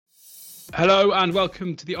Hello and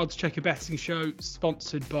welcome to the Odds Checker Betting Show,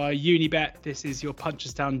 sponsored by Unibet. This is your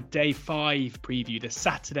Punchestown Day 5 preview, the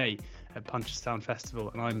Saturday at Punchestown Festival,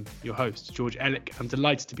 and I'm your host, George Ellick. I'm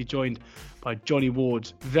delighted to be joined by Johnny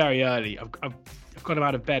Ward very early. I've got him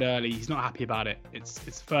out of bed early. He's not happy about it. It's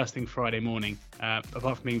first thing Friday morning,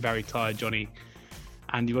 apart from being very tired, Johnny.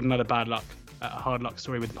 And you got another hard luck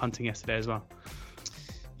story with punting yesterday as well.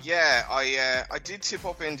 Yeah, I did tip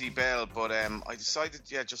up Indy Bell, but I decided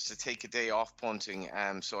just to take a day off punting.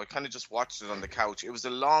 So I kind of just watched it on the couch. It was a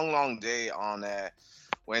long day on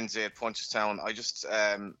Wednesday at Punchestown. I just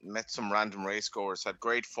met some random racegoers, had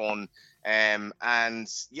great fun, and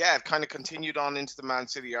it kind of continued on into the Man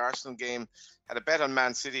City Arsenal game. Had a bet on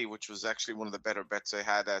Man City, which was actually one of the better bets I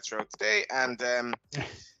had throughout the day, and.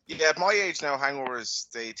 Yeah, at my age now,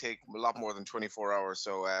 hangovers, they take a lot more than 24 hours.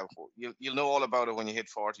 So you'll know all about it when you hit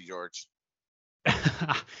 40, George.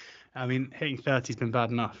 I mean, hitting 30 has been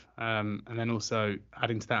bad enough. And then also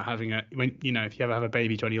adding to that, if you ever have a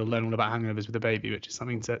baby, Johnny, you'll learn all about hangovers with a baby, which is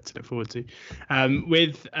something to look forward to. I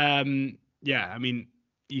mean,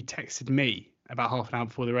 you texted me about half an hour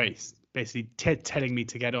before the race, basically telling me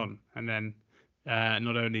to get on. And then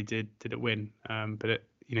not only did it win, but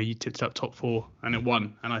you tipped it up top 4 and it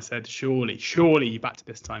won. And I said, surely you backed it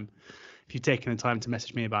this time. If you've taken the time to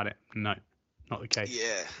message me about it, no, not the case.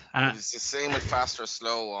 Yeah, it was the same with fast or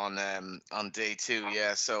slow on day 2.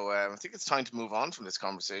 Yeah, so I think it's time to move on from this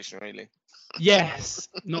conversation, really. Yes,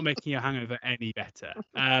 not making your hangover any better.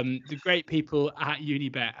 The great people at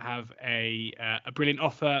Unibet have a brilliant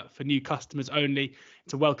offer for new customers only.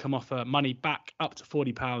 It's a welcome offer, money back up to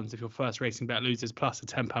 £40 if your first racing bet loses, plus a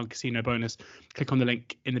 £10 casino bonus. Click on the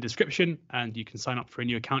link in the description and you can sign up for a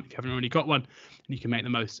new account if you haven't already got one, and you can make the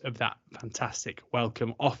most of that fantastic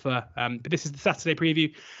welcome offer. But this is the Saturday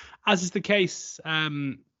preview. As is the case,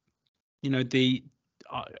 in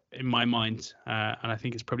my mind, and I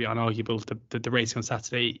think it's probably unarguable, the racing on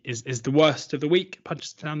Saturday is the worst of the week.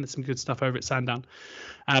 Punchestown, there's some good stuff over at Sandown,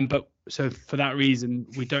 but so for that reason,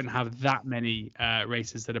 we don't have that many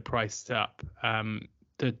races that are priced up.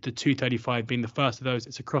 The 235 being the first of those.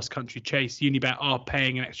 It's a cross-country chase. Unibet are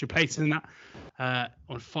paying an extra place in that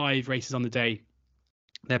on 5 races on the day.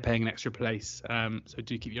 They're paying an extra place, so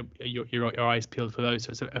do keep your eyes peeled for those. So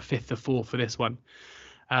it's a fifth or fourth for this one.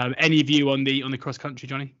 Any view on the cross country,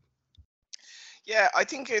 Johnny? Yeah, I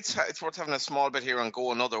think it's worth having a small bit here on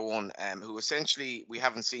Go Another One, who essentially we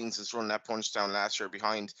haven't seen since running that Punchestown last year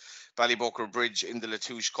behind Ballyboker Bridge in the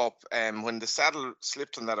Latouche Cup. When the saddle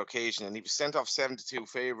slipped on that occasion, and he was sent off 7-2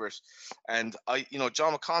 favourite. And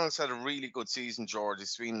John McConnell's had a really good season, George.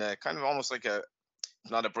 It's been kind of almost like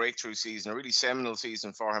not a breakthrough season, a really seminal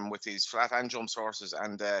season for him with these flat and jumps horses.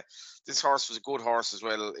 And this horse was a good horse as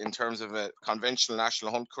well in terms of a conventional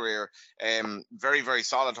national hunt career. Very, very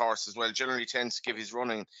solid horse as well. Generally tends to give his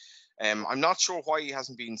running. I'm not sure why he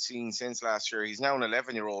hasn't been seen since last year. He's now an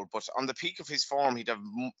 11-year-old, but on the peak of his form, he'd have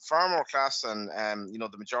far more class than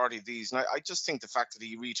the majority of these. And I just think the fact that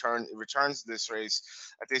he returns to this race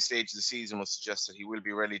at this stage of the season will suggest that he will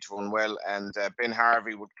be ready to run well. And Ben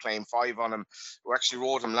Harvey would claim 5 on him, who actually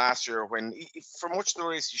rode him last year when, for much of the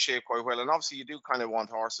race, he shaped quite well. And obviously, you do kind of want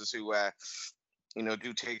horses who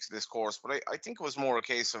do take to this course. But I think it was more a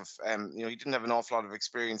case of, he didn't have an awful lot of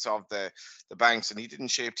experience of the banks, and he didn't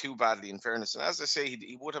shape too badly, in fairness. And as I say,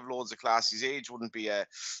 he would have loads of class. His age wouldn't be a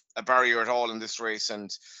barrier at all in this race.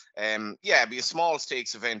 And it'd be a small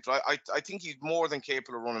stakes event. But I think he's more than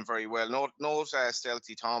capable of running very well. Note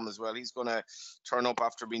Stealthy Tom as well. He's going to turn up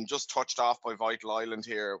after being just touched off by Vital Island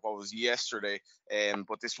here, what was yesterday.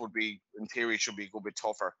 But this would be, in theory, should be a good bit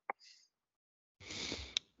tougher.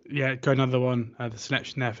 Yeah, go another one. The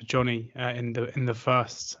selection there for Johnny in the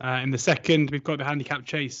first. In the second, we've got the handicap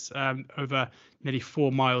chase over nearly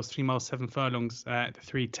 4 miles, 3 miles 7 furlongs at the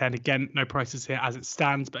 3:10. Again, no prices here as it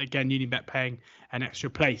stands, but again, Unibet paying an extra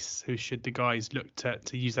place. Who should the guys look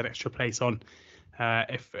to use that extra place on,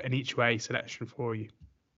 if an each way selection for you?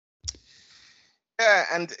 Yeah,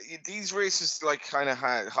 and these races, like kind of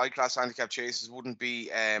high-class handicap chases, wouldn't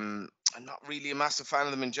be. I'm not really a massive fan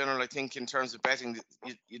of them in general. I think in terms of betting,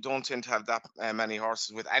 you don't tend to have that many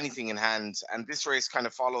horses with anything in hand. And this race kind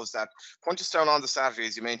of follows that. Punchestown on the Saturday,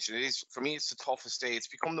 as you mentioned, for me, it's the toughest day. It's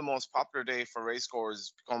become the most popular day for racegoers.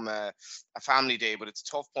 It's become a family day, but it's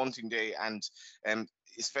a tough punting day. And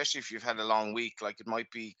especially if you've had a long week, like it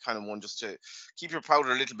might be kind of one just to keep your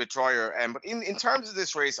powder a little bit drier. But in terms of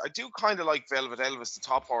this race, I do kind of like Velvet Elvis, the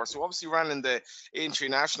top horse, who obviously ran in the Aintree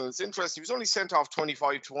National. It's interesting. He was only sent off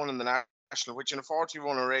 25-1 in the National, which in a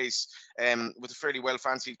 40-runner race, with a fairly well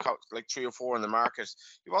fancied like 3 or 4 in the market,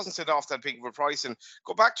 he wasn't set off that big of a price. And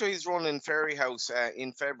go back to his run in Ferryhouse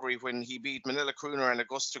in February when he beat Manila Crooner and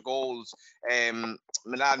Augusta Gold.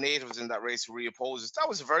 Milan natives in that race who reopposes. That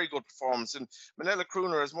was a very good performance. And Manila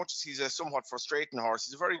Crooner, as much as he's a somewhat frustrating horse,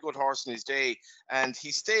 he's a very good horse in his day. And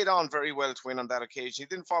he stayed on very well to win on that occasion.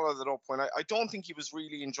 He didn't follow that up when I don't think he was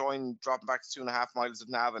really enjoying dropping back to 2.5 miles at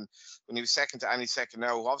Navan when he was second to Annie Second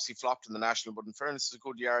Now. Obviously flopped in the National, but in fairness, it's a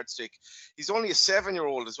good yardstick. He's only a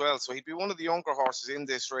 7-year-old as well, so he'd be one of the younger horses in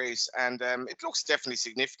this race. And it looks definitely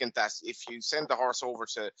significant that if you send the horse over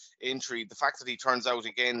to entry, the fact that he turns out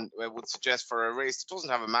again would suggest for a race that doesn't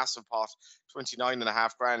have a massive pot, 29.5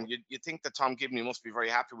 grand, you'd think that Tom Gibney must be very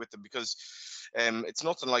happy with them, because it's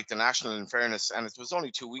nothing like the National in fairness, and it was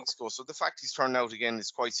only 2 weeks ago, so the fact he's turned out again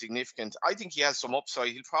is quite significant. I think he has some upside.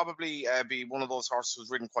 He'll probably be one of those horses who's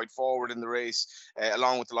ridden quite forward in the race,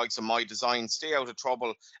 along with the likes of My Design, stay out of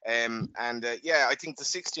trouble. Yeah, I think the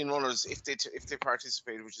 16 runners, if they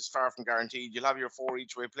participate, which is far from guaranteed, you'll have your 4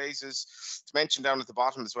 each way places. To mention down at the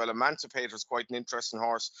bottom as well, Emancipator is quite an interesting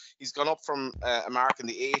horse. He's gone up from a mark in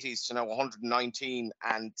the 80s to now 119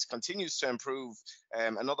 and continues to improve.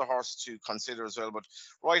 Another horse to consider as well, but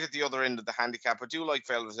right at the other end of the handicap, I do like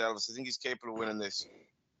Velvet Elvis. I think he's capable of winning this.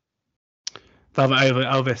 Velvet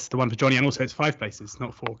Elvis, the one for Johnny, and also it's 5 places,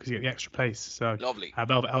 not 4, because you get the extra place. So lovely.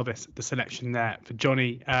 Velvet Elvis, the selection there for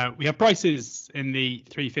Johnny. We have prices in the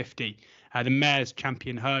 350. The Mayor's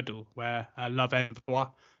Champion Hurdle, where Love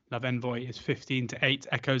Envoy is 15-8,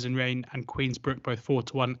 Echoes and Rain and Queensbrook both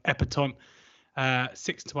 4-1, Epatont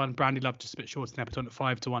 6-1, Brandy Love just a bit shorter than Epatont at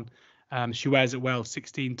 5-1. She Wears It Well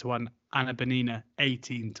 16-1, Anna Benina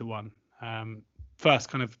 18-1. First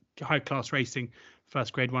kind of high class racing,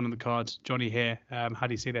 first grade 1 on the card. Johnny here. How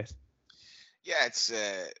do you see this? Yeah, it's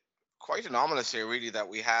quite anomalous here, really, that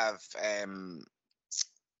we have a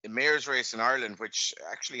mayor's race in Ireland, which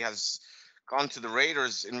actually has gone to the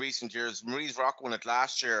Raiders in recent years. Marie's Rock won it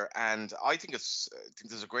last year, and I think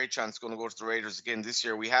there's a great chance it's going to go to the Raiders again this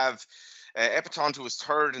year. We have Epatont, who was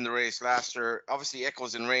third in the race last year. Obviously,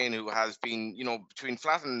 Echoes in Rain, who has been, between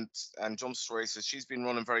flat and jumpstart races, she's been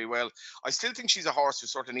running very well. I still think she's a horse who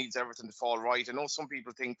sort of needs everything to fall right. I know some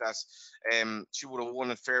people think that she would have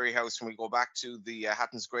won at Ferryhouse when we go back to the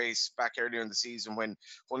Hatton's Grace back earlier in the season when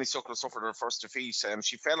Honeysuckle suffered her first defeat.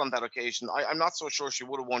 She fell on that occasion. I'm not so sure she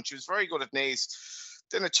would have won. She was very good at Naas.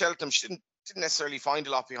 Then at Cheltenham, she didn't necessarily find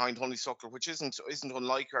a lot behind Honeysuckle, which isn't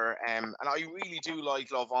unlike her. And I really do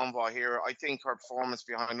like Love Envoy here. I think her performance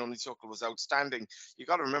behind Honeysuckle was outstanding. You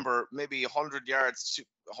got to remember, maybe 100 yards to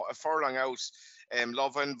a furlong out,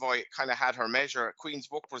 Love Envoy kind of had her measure. Queen's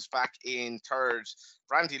Book was back in third.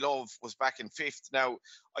 Brandy Love was back in fifth. Now,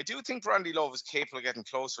 I do think Brandy Love is capable of getting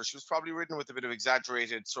closer. She was probably ridden with a bit of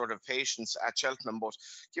exaggerated sort of patience at Cheltenham, but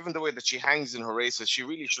given the way that she hangs in her races, she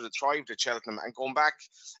really should have thrived at Cheltenham. And going back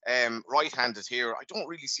right-handed here, I don't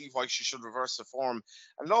really see why she should reverse the form.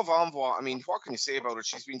 And Love Envoy, I mean, what can you say about it?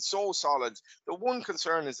 She's been so solid. The one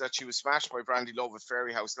concern is that she was smashed by Brandy Love at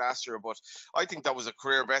Ferryhouse last year, but I think that was a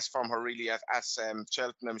career best from her really at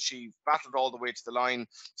Cheltenham. She battled all the way to the line.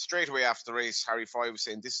 Straight away after the race, Harry Fry was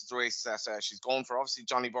saying this is the race that she's going for. Obviously,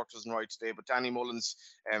 Johnny Burke doesn't ride today, but Danny Mullins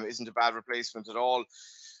isn't a bad replacement at all.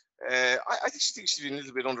 I think she's been a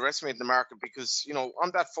little bit underestimated in the market because,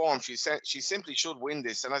 on that form, she simply should win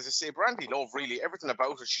this. And as I say, Brandy Love, really, everything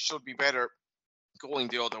about her, she should be better going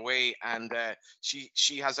the other way. And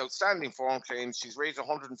she has outstanding form claims. She's rated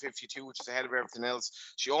 152, which is ahead of everything else.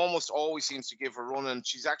 She almost always seems to give her run. And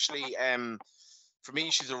she's actually... for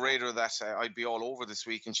me, she's a raider that I'd be all over this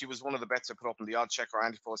week, and she was one of the bets I put up in the odd checker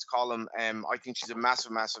anti-post column. I think she's a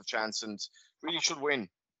massive, massive chance and really should win.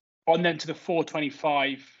 On then to the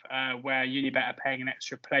 425, where Unibet are paying an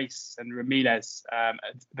extra place, and Ramirez. At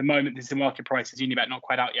the moment, this is the market prices. Unibet not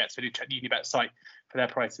quite out yet, so do check the Unibet site for their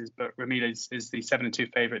prices. But Ramirez is the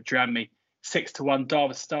 7-2 favourite. Duranmi 6-1,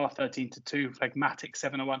 Darva Star 13-2, Phlegmatic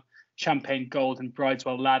 7-1, Champagne Gold and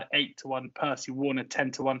Brideswell Lad 8-1, Percy Warner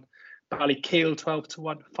 10-1. Ballykeel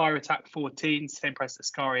 12-1, Fire Attack 14, same price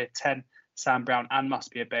as Scaria 10, Sam Brown and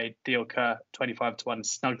Must Be Obeyed, Deal Kerr 25-1,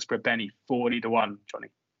 Snugsborough Benny 40-1. Johnny.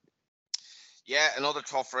 Yeah, another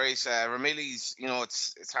tough race. Ramilli's,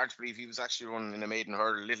 it's hard to believe he was actually running in a maiden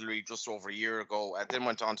hurdle literally just over a year ago. Then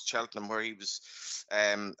went on to Cheltenham where he was,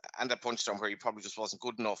 and at Punchestown where he probably just wasn't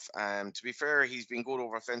good enough. To be fair, he's been good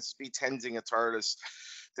over fences, beat Tenzing at Thurles.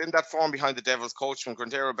 Then that form behind the Devil's Coachman,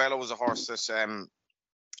 Grandero Bello was a horse that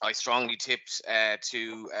I strongly tipped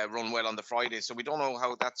to run well on the Friday. So we don't know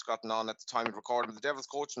how that's gotten on at the time of recording. The Devil's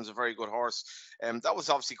Coachman is a very good horse. That was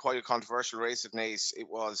obviously quite a controversial race at Naas. It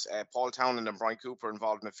was Paul Townend and Brian Cooper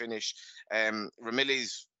involved in the finish.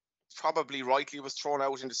 Ramillies probably rightly was thrown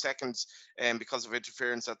out in the seconds because of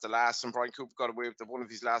interference at the last, and Brian Cooper got away with one of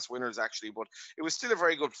his last winners actually, but it was still a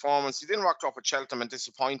very good performance. He then rocked up at Cheltenham and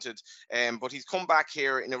disappointed, but he's come back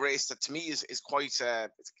here in a race that to me is quite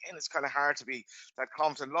it's kind of hard to be that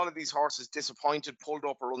confident. A lot of these horses disappointed, pulled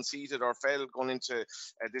up or unseated or fell going into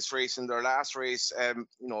this race in their last race. If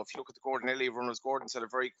you look at the Gordon Ellie runners, Gordon's had a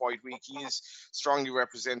very quiet week. He is strongly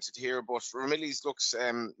represented here, but Ramillies looks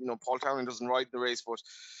Paul Townend doesn't ride the race, but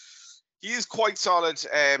he is quite solid.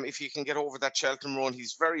 If he can get over that Cheltenham run,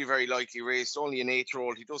 he's very, very likely raced. Only an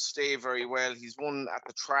 8-year-old. He does stay very well. He's won at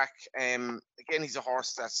the track. Again, he's a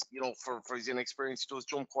horse that's, for his inexperience, he does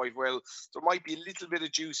jump quite well. There might be a little bit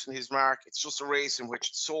of juice in his mark. It's just a race in which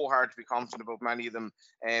it's so hard to be confident about many of them.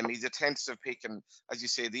 He's a tentative pick, and as you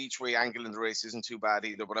say, the each-way angle in the race isn't too bad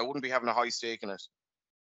either, but I wouldn't be having a high stake in it.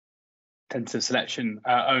 Tentative selection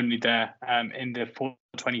only there in the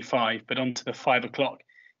 4:25, but onto the 5 o'clock.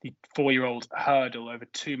 The 4-year-old hurdle over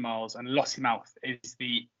 2 miles, and Lossiemouth is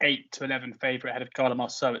the 8 to 11 favourite ahead of Carla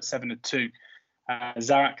Marceau at 7 to 2.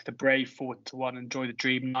 Zarak the Brave 4 to 1, Enjoy the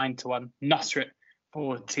Dream 9 to 1, Nusret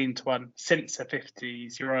 14 to 1, Cinsa 50,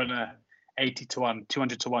 Zirona 80 to 1,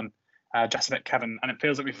 200 to 1, Jasabet Cavan, and it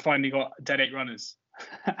feels like we've finally got dead 8 runners.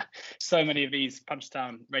 So many of these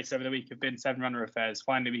Punchestown races over the week have been 7-runner affairs.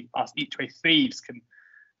 Finally, us each way thieves can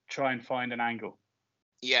try and find an angle.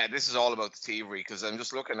 Yeah, this is all about the thievery, because I'm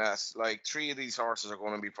just looking at, like, 3 of these horses are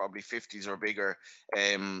going to be probably 50s or bigger.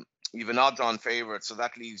 You've an odds-on favourite, so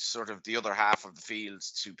that leaves sort of the other half of the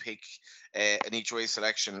fields to pick an each-way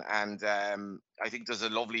selection, and I think there's a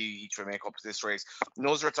lovely each-way make-up to this race.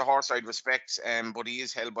 Nusret's a horse I'd respect, but he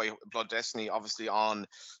is held by Blood Destiny, obviously on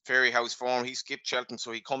Fairy House form. He skipped Cheltenham,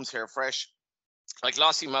 so he comes here fresh. Like,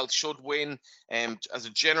 Lossiemouth should win. As a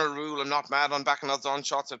general rule, I'm not mad on backing odds on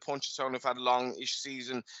shots at Punchestown. Have had a long-ish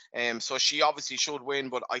season, so she obviously should win.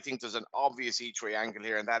 But I think there's an obvious each-way angle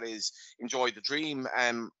here, and that is Enjoy the Dream.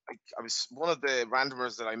 I was one of the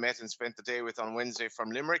randomers that I met and spent the day with on Wednesday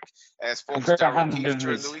from Limerick. Spoke to Darrell O'Keefe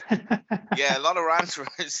during the week. Yeah, a lot of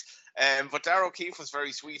randomers. But Darrell O'Keefe was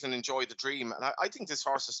very sweet and Enjoy the Dream, and I think this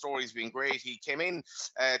horse's story has been great. He came in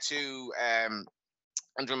to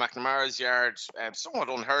Andrew McNamara's yard, somewhat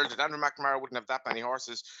unheard of. Andrew McNamara wouldn't have that many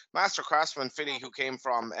horses. Master Craftsman filly, who came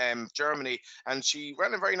from Germany, and she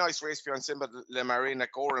ran a very nice race behind Simba Le Marin at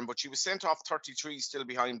Goran, but she was sent off 33, still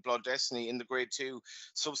behind Blood Destiny in the Grade 2,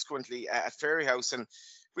 subsequently at Fairy House. And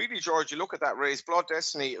really, George, you look at that race, Blood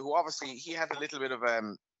Destiny, who obviously he had a little bit of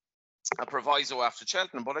a proviso after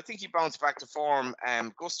Cheltenham, but I think he bounced back to form.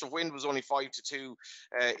 Gust of Wind was only 5 to 2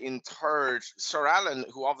 in third. Sir Alan,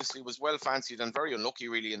 who obviously was well fancied and very unlucky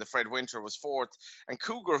really in the Fred Winter, was fourth. And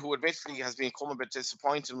Cougar, who admittedly has become a bit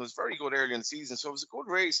disappointing, was very good early in the season. So it was a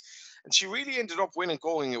good race. And she really ended up winning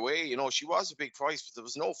going away. She was a big price, but there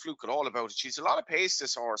was no fluke at all about it. She's a lot of pace,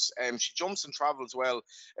 this horse. She jumps and travels well.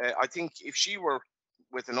 I think if she were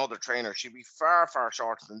with another trainer, she'd be far, far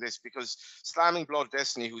shorter than this, because slamming Blood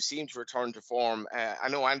Destiny, who seemed to return to form, I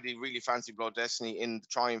know Andy really fancied Blood Destiny in the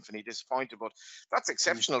Triumph and he disappointed, but that's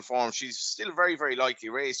exceptional form. She's still very, very likely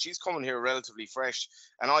raced. She's coming here relatively fresh,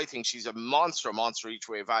 and I think she's a monster each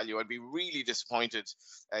way value. I'd be really disappointed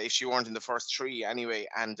if she weren't in the first 3 anyway,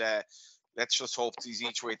 and let's just hope these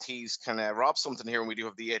each way thieves can rob something here when we do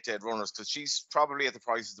have the 8 dead runners, because she's probably at the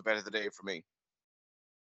prices the bet of the day for me.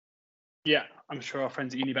 Yeah, I'm sure our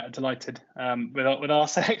friends at Unibet are delighted with our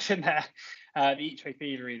selection there. The each way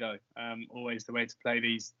thievery, though, always the way to play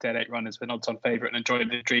these dead 8 runners with odds on favourite, and Enjoy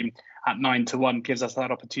the Dream at 9 to 1 gives us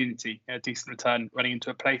that opportunity, a decent return running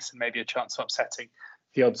into a place and maybe a chance of upsetting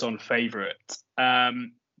the odds on favourite.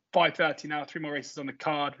 5:30 now, 3 more races on the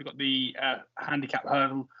card. We've got the handicap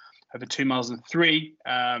hurdle over 2 miles and 3,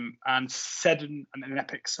 and Seddon and An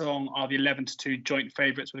Epic Song are the 11 to 2 joint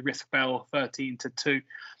favourites, with Risk Bell 13 to 2.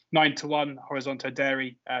 9 to 1, Horizonto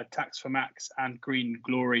Dairy, Tax for Max, and Green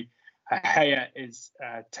Glory. Heya is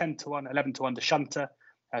 10 to 1, 11 to 1 to Shunter,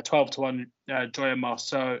 12 to 1 Joya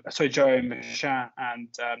Machin and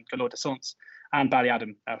Galore de Sens, and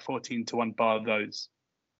Ballyadam 14 to 1 bar those.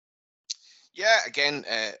 Yeah, again,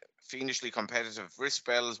 fiendishly competitive. Risk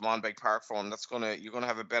Bell's Monbeg Park form, you're gonna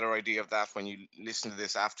have a better idea of that when you listen to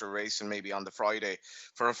this after race and maybe on the Friday.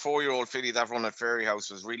 For a 4-year-old filly, that run at Fairy House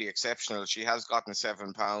was really exceptional. She has gotten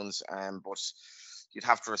 £7, but you'd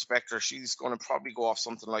have to respect her. She's going to probably go off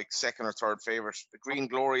something like second or third favourite. The Green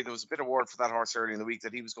Glory, there was a bit of word for that horse early in the week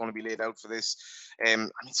that he was going to be laid out for this. I mean,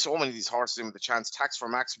 so many of these horses in with the chance. Tax for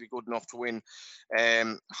Max would be good enough to win.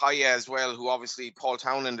 Haya as well, who obviously Paul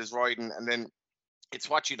Townend is riding, and then It's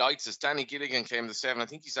What Unites Us. Danny Gilligan claimed the 7. I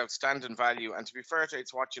think he's outstanding value. And to be fair to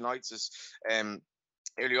It's What Unites Us,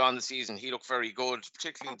 early on in the season, he looked very good,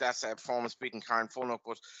 particularly that performance beating Karen Funnock,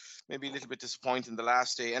 but maybe a little bit disappointing the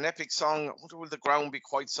last day. An Epic Song, I wonder will the ground be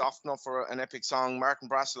quite soft enough for an Epic Song? Martin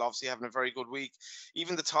Brassel obviously having a very good week.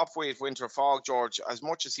 Even the top weight Winter Fog, George, as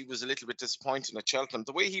much as he was a little bit disappointing at Cheltenham,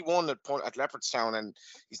 the way he won at Leopardstown, and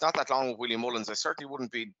he's not that long with William Mullins, I certainly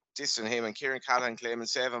wouldn't be dissing him, and Kieran Callahan claiming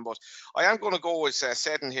 7, but I am going to go with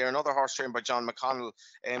Seddon here, another horse trained by John McConnell.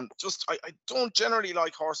 I don't generally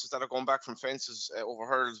like horses that are going back from fences over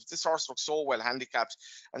hurdles. This horse looks so well handicapped,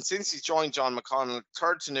 and since he's joined John McConnell,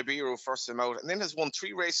 third to Nibiru, first time out, and then has won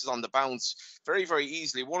 3 races on the bounce very, very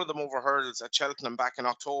easily. One of them over hurdles at Cheltenham back in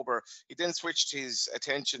October. He then switched his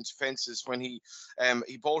attention to fences when he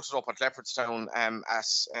bolted up at Leopardstown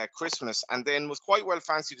at Christmas, and then was quite well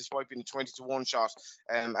fancied despite being a 20-1 shot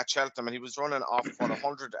at Cheltenham, and he was running off for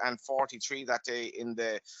 143 that day in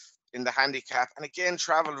the handicap, and again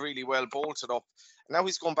travelled really well, bolted up. Now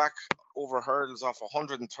he's gone back over hurdles off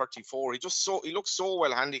 134. He looks so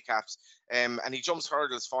well handicapped, and he jumps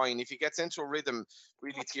hurdles fine. If he gets into a rhythm,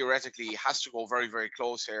 really theoretically, he has to go very, very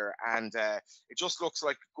close here, and it just looks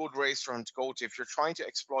like a good race for him to go to. If you're trying to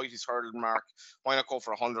exploit his hurdle mark, why not go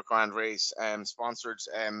for a 100 grand race, sponsored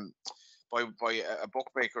by a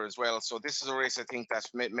bookmaker as well. So this is a race I think that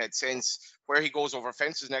made sense. Where he goes over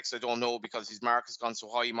fences next, I don't know, because his mark has gone so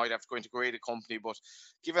high. He might have to go into graded company. But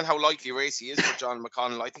given how likely race he is for John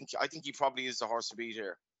McConnell, I think he probably is the horse to beat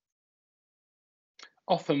here.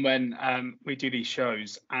 Often when we do these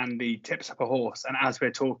shows and the tips up a horse, and as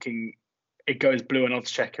we're talking, it goes blue on odds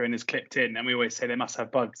checker and is clipped in, and we always say they must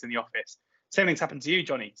have bugs in the office. Same thing's happened to you,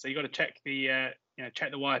 Johnny. So you got to check the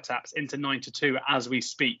check the wiretaps into 9-2 as we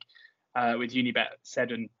speak. With Unibet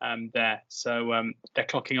Seddon there, so they're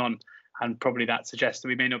clocking on, and probably that suggests that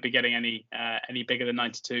we may not be getting any bigger than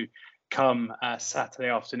 9-2 come Saturday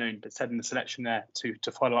afternoon. But Seddon the selection there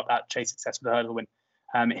to follow up that chase success with the hurdle win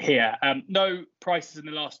here. No prices in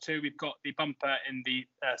the last 2. We've got the bumper in the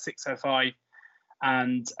 605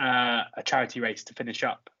 and a charity race to finish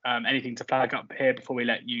up. Anything to flag up here before we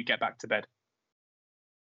let you get back to bed?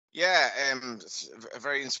 Yeah, it's a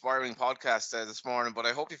very inspiring podcast this morning, but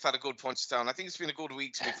I hope you've had a good Punchestown. I think it's been a good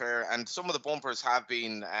week, to be fair, and some of the bumpers have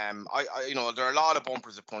been, there are a lot of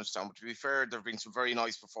bumpers at Punchestown, but to be fair, there have been some very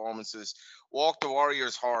nice performances. Walk the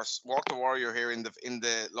Warrior here in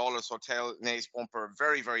the Lawless Hotel Naas bumper,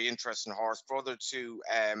 very, very interesting horse, brother to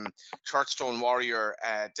Churchstone Warrior,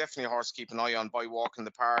 definitely a horse to keep an eye on by Walk in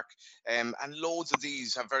the Park, and loads of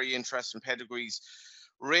these have very interesting pedigrees.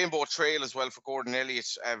 Rainbow Trail as well for Gordon Elliott,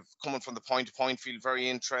 coming from the point-to-point field, very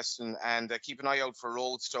interesting. And keep an eye out for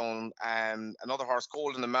Roadstone. Another horse,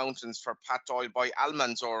 Gold in the Mountains for Pat Doyle by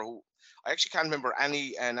Almanzor, who I actually can't remember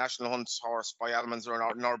any National Hunt horse by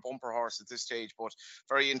Almanzor nor bumper horse at this stage, but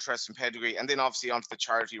very interesting pedigree. And then obviously onto the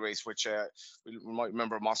charity race, which we might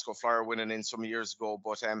remember Moscow Flyer winning in some years ago.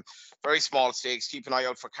 But very small stakes. Keep an eye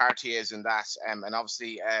out for Cartiers in that. And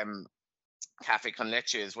obviously Cafe Con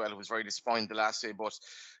Leche as well, who was very disappointed the last day, but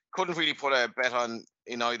couldn't really put a bet on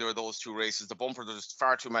in either of those 2 races. The bumper, there's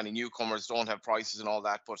far too many newcomers, don't have prices and all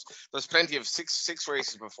that, but there's plenty of six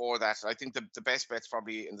races before that. I think the best bet's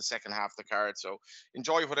probably in the second half of the card, so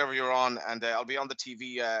enjoy whatever you're on, and I'll be on the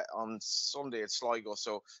TV on Sunday at Sligo,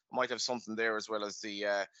 so I might have something there, as well as the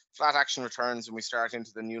flat action returns when we start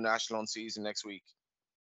into the new National Hunt season next week.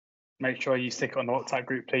 Make sure you stick it on the WhatsApp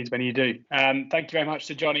group, please, when you do. Thank you very much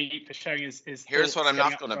to Johnny for sharing his Here's what I'm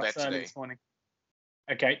not going to bet today. This morning.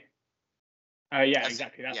 Okay. Yeah,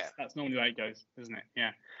 exactly. That's normally the way it goes, isn't it?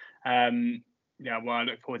 Yeah. Well, I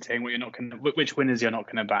look forward to hearing which winners you're not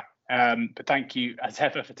going to back. But thank you, as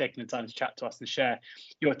ever, for taking the time to chat to us and share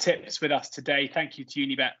your tips with us today. Thank you to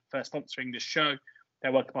Unibet for sponsoring this show.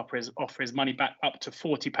 Their welcome offer is money back up to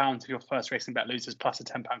 £40 if your first racing bet loses, plus a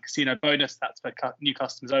 £10 casino bonus. That's for new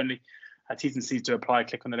customers only. T's and C's to apply.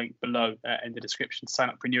 Click on the link below in the description to sign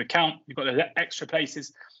up for a new account. You've got the extra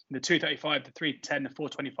places in the 235, the 310, the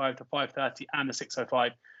 425, the 530, and the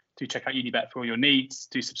 605. Do check out Unibet for all your needs.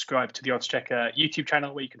 Do subscribe to the Odds Checker YouTube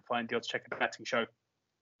channel, where you can find the Odds Checker betting show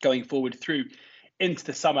going forward through into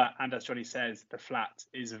the summer. And as Johnny says, the flat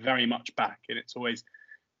is very much back, and it's always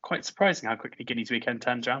quite surprising how quickly Guineas weekend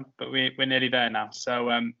turns around, but we're nearly there now. So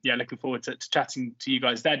looking forward to chatting to you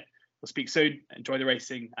guys then. We'll speak soon. Enjoy the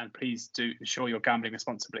racing, and please do ensure you're gambling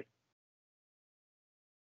responsibly.